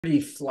pretty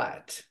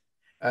flat.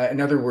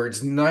 In other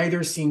words,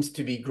 neither seems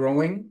to be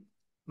growing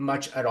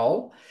much at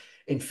all.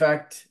 In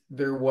fact,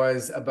 there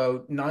was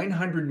about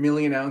 900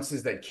 million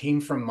ounces that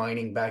came from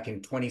mining back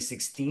in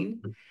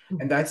 2016,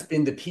 and that's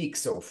been the peak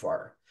so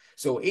far.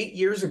 So 8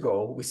 years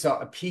ago, we saw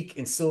a peak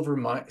in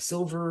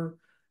silver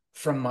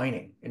from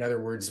mining. In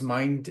other words,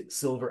 mined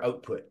silver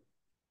output.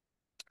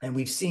 And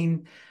we've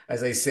seen,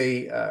 as I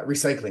say,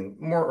 recycling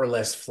more or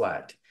less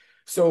flat.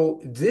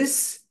 So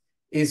this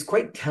is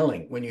quite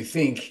telling when you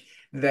think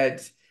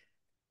that,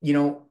 you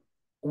know,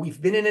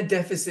 we've been in a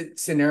deficit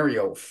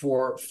scenario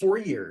for 4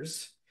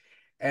 years,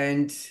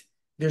 and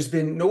there's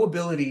been no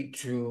ability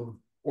to,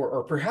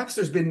 or perhaps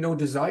there's been no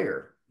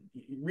desire.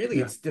 Really,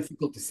 Yeah. it's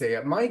difficult to say.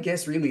 My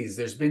guess really is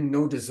there's been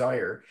no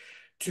desire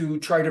to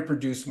try to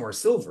produce more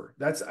silver.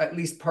 That's at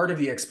least part of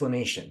the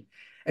explanation.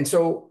 And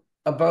so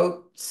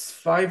about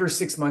 5 or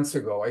 6 months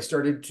ago, I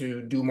started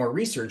to do more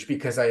research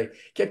because I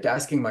kept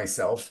asking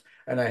myself,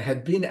 and I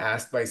had been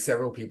asked by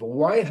several people,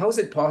 how is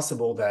it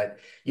possible that,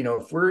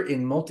 if we're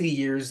in multiple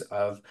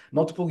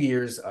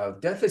years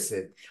of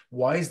deficit,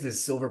 why is the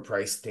silver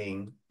price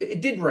staying?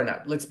 It did run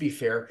up, let's be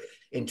fair.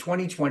 In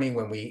 2020,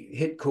 when we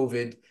hit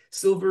COVID,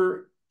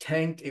 silver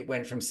tanked. It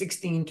went from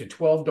 $16 to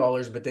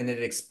 $12, but then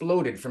it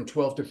exploded from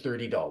 $12 to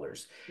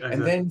 $30. And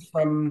Exactly. then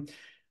from,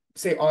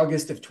 say,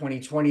 August of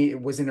 2020, it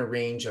was in a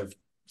range of,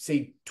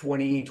 say,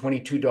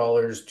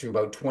 $22 to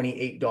about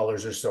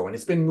 $28 or so. And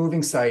it's been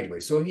moving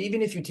sideways. So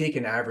even if you take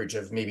an average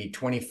of maybe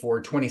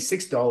 $24,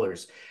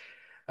 $26,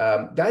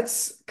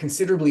 that's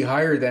considerably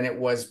higher than it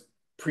was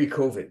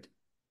pre-COVID.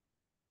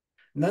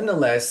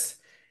 Nonetheless,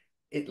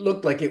 it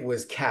looked like it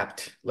was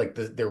capped, like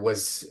there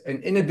was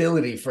an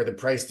inability for the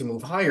price to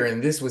move higher.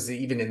 And this was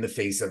even in the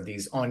face of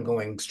these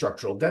ongoing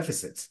structural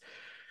deficits.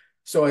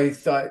 So I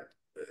thought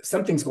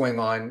something's going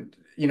on.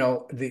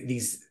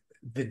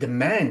 The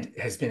demand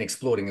has been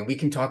exploding, and we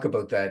can talk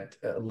about that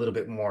a little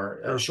bit more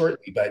Sure.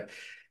 shortly. But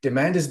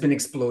demand has been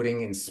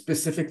exploding, and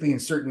specifically in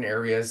certain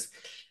areas,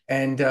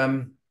 and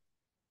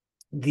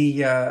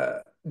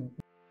the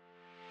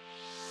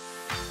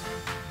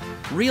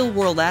Real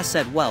world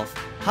asset wealth: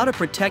 how to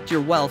protect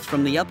your wealth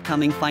from the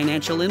upcoming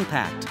financial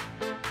impact.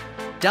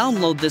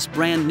 Download this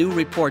brand new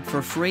report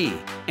for free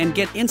and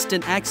get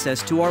instant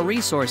access to our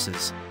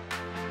resources.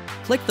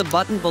 Click the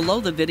button below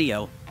the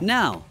video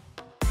now.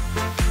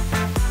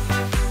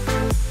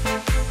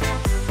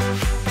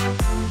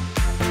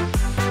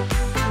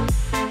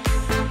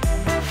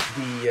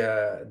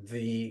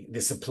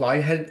 the supply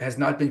has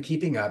not been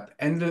keeping up,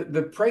 and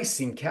the price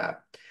seemed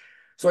capped.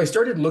 So I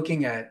started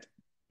looking at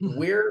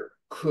where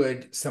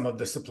could some of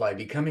the supply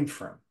be coming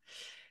from.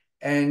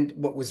 And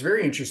what was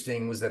very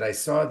interesting was that I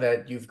saw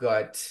that you've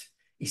got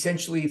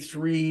essentially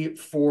 3,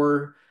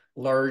 4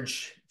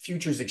 large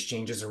futures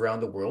exchanges around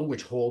the world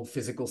which hold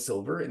physical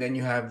silver, and then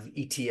you have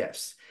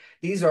ETFs.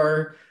 These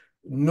are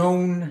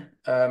known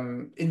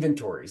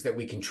inventories that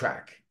we can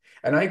track.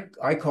 And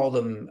I call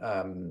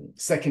them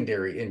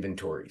secondary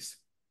inventories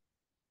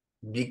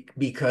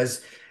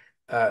because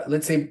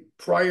let's say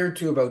prior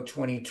to about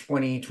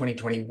 2020,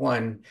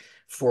 2021,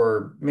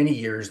 for many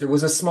years, there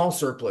was a small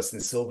surplus in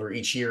silver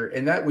each year,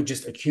 and that would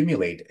just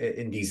accumulate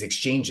in these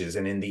exchanges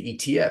and in the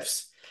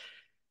ETFs.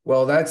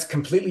 Well, that's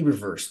completely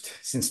reversed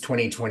since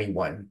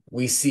 2021.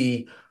 We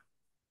see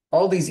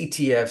all these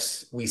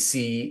ETFs, we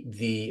see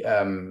the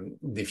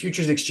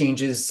futures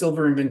exchanges,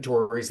 silver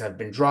inventories have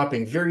been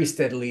dropping very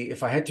steadily.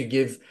 If I had to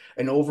give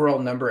an overall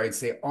number, I'd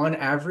say on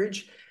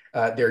average,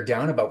 they're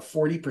down about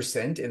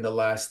 40% in the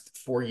last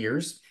 4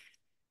 years.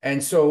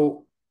 And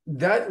so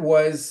that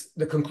was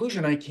the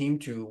conclusion I came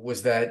to,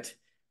 was that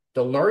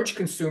the large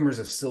consumers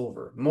of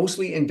silver,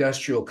 mostly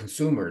industrial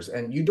consumers,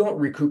 and you don't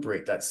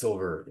recuperate that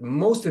silver.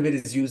 Most of it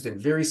is used in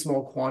very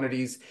small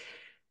quantities.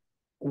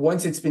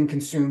 Once it's been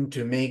consumed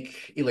to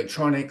make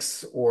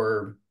electronics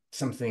or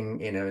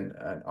something in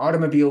an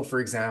automobile, for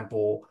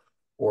example,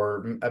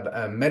 or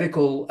a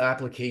medical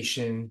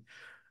application,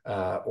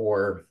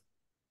 or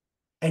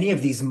any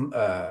of these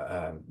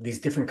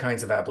different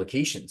kinds of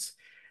applications,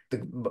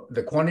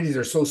 the quantities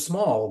are so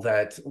small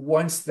that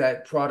once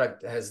that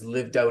product has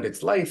lived out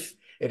its life,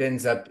 it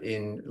ends up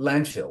in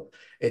landfill.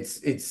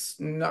 It's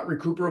not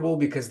recuperable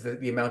because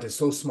the amount is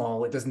so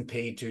small, it doesn't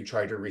pay to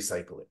try to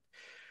recycle it.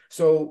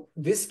 So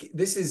this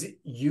is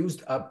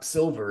used up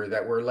silver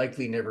that we're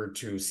likely never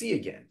to see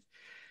again.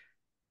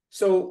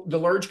 So the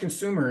large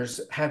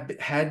consumers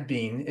had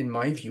been, in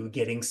my view,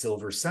 getting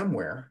silver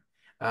somewhere,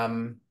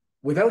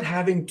 without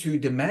having to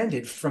demand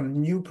it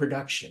from new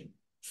production,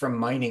 from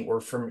mining,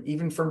 or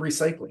even from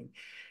recycling.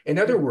 In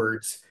other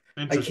words,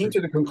 I came Interesting.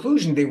 to the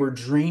conclusion they were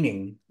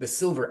draining the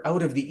silver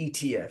out of the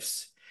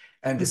ETFs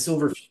and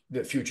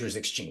the futures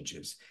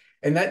exchanges.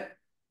 And that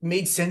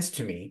made sense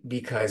to me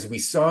because we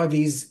saw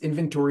these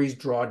inventories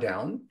draw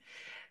down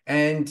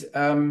and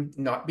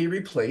not be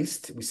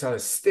replaced. We saw a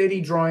steady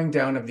drawing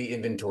down of the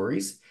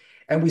inventories,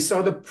 and we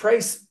saw the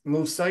price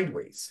move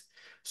sideways.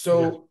 Yes.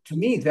 So to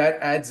me, that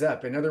adds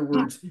up. In other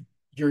words,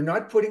 you're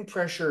not putting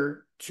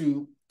pressure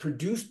to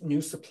produce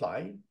new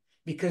supply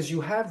because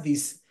you have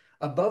these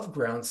above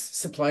ground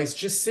supplies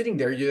just sitting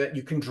there that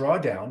you can draw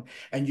down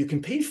and you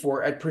can pay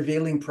for at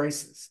prevailing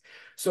prices.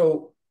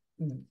 So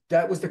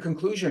that was the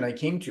conclusion I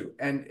came to.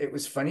 And it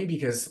was funny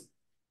because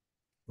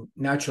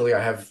naturally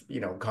I have,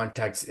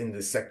 contacts in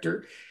the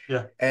sector.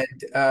 Yeah.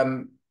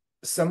 And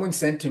someone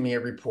sent to me a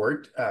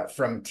report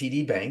from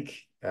TD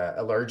Bank,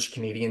 a large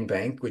Canadian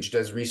bank, which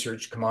does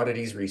research,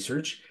 commodities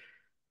research,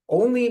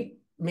 only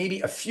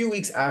maybe a few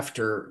weeks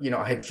after,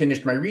 I had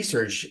finished my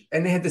research,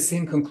 and they had the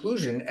same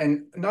conclusion.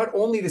 And not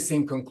only the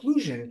same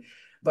conclusion,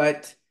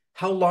 but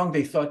how long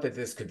they thought that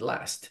this could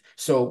last.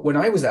 So when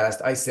I was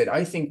asked, I said,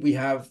 I think we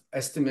have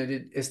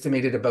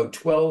estimated about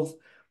 12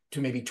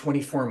 to maybe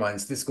 24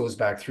 months. This goes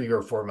back 3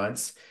 or 4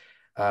 months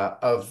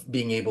of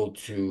being able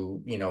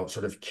to,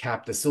 sort of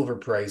cap the silver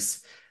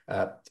price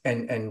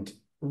and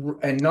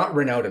not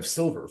run out of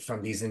silver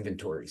from these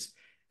inventories.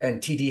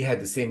 And TD had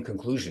the same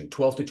conclusion,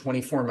 12 to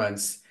 24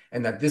 months,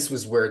 and that this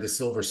was where the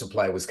silver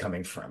supply was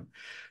coming from.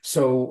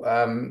 So,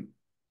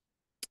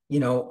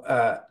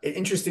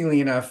 interestingly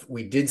enough,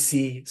 we did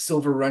see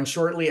silver run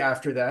shortly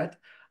after that.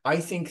 I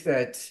think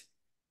that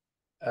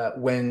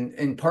when,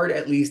 in part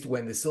at least,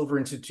 when the Silver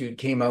Institute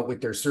came out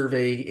with their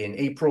survey in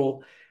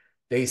April,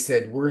 they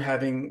said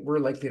we're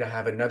likely to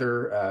have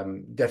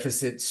another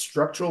deficit,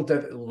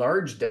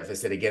 large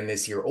deficit again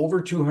this year,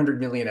 over 200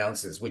 million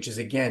ounces, which is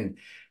again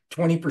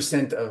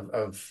 20%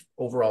 of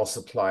overall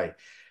supply.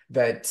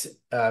 That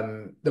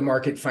the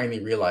market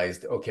finally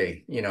realized,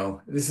 okay,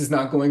 this is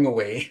not going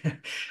away.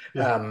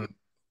 Yeah.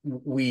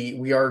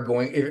 We are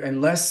going,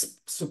 unless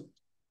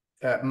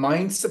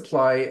mine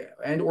supply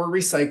and or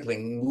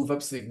recycling move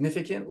up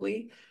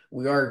significantly,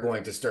 we are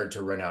going to start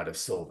to run out of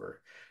silver.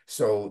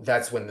 So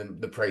that's when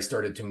the price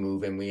started to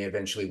move, and we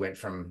eventually went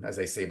from, as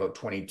I say, about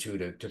 22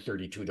 to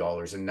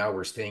 $32, and now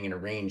we're staying in a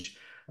range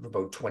of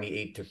about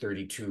 28 to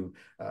 32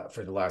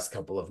 for the last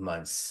couple of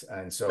months.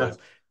 And so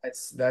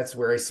that's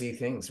where I see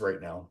things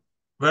right now.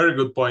 Very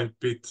good point,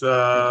 Pete.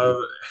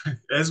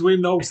 As we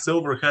know,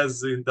 silver has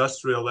the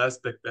industrial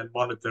aspect and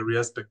monetary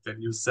aspect,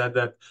 and you said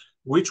that.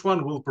 Which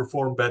one will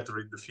perform better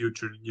in the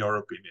future, in your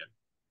opinion?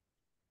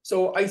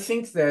 So I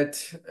think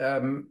that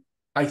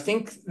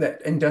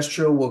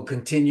industrial will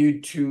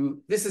continue to.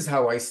 This is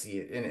how I see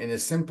it in a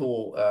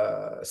simple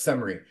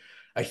summary.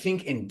 I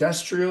think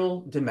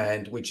industrial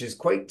demand, which is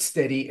quite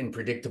steady and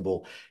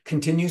predictable,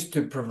 continues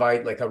to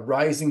provide like a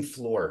rising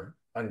floor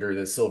under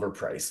the silver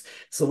price.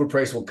 Silver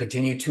price will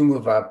continue to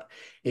move up.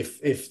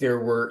 If there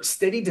were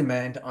steady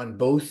demand on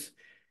both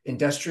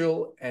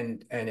industrial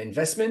and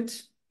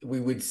investment, we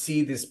would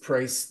see the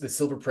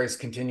silver price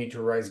continue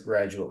to rise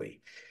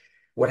gradually.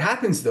 What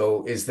happens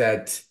though is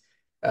that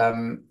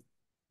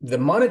the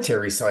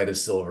monetary side of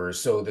silver,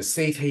 so the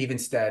safe haven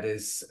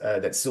status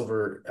that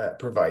silver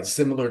provides,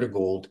 similar to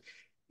gold,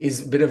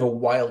 is a bit of a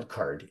wild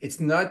card. It's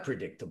not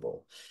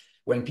predictable.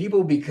 When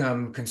people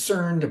become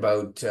concerned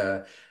about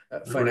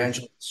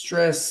financial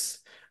stress,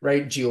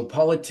 right,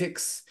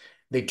 geopolitics,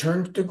 they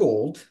turn to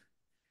gold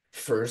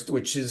first,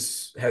 which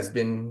has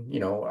been,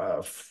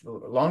 a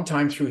long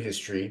time through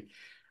history.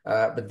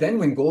 But then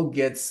when gold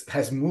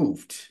has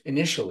moved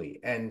initially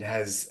and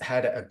has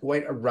had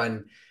quite a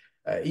run,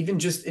 even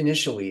just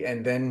initially,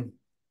 and then,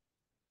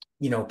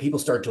 people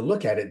start to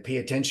look at it, pay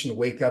attention,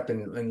 wake up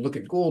and look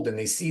at gold, and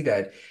they see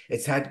that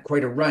it's had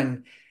quite a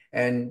run.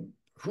 And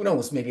who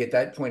knows, maybe at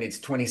that point it's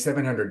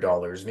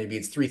 $2,700, maybe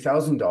it's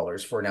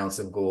 $3,000 for an ounce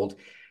of gold.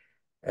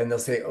 And they'll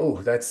say,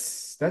 oh,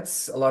 that's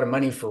a lot of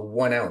money for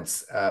 1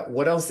 ounce.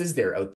 What else is there out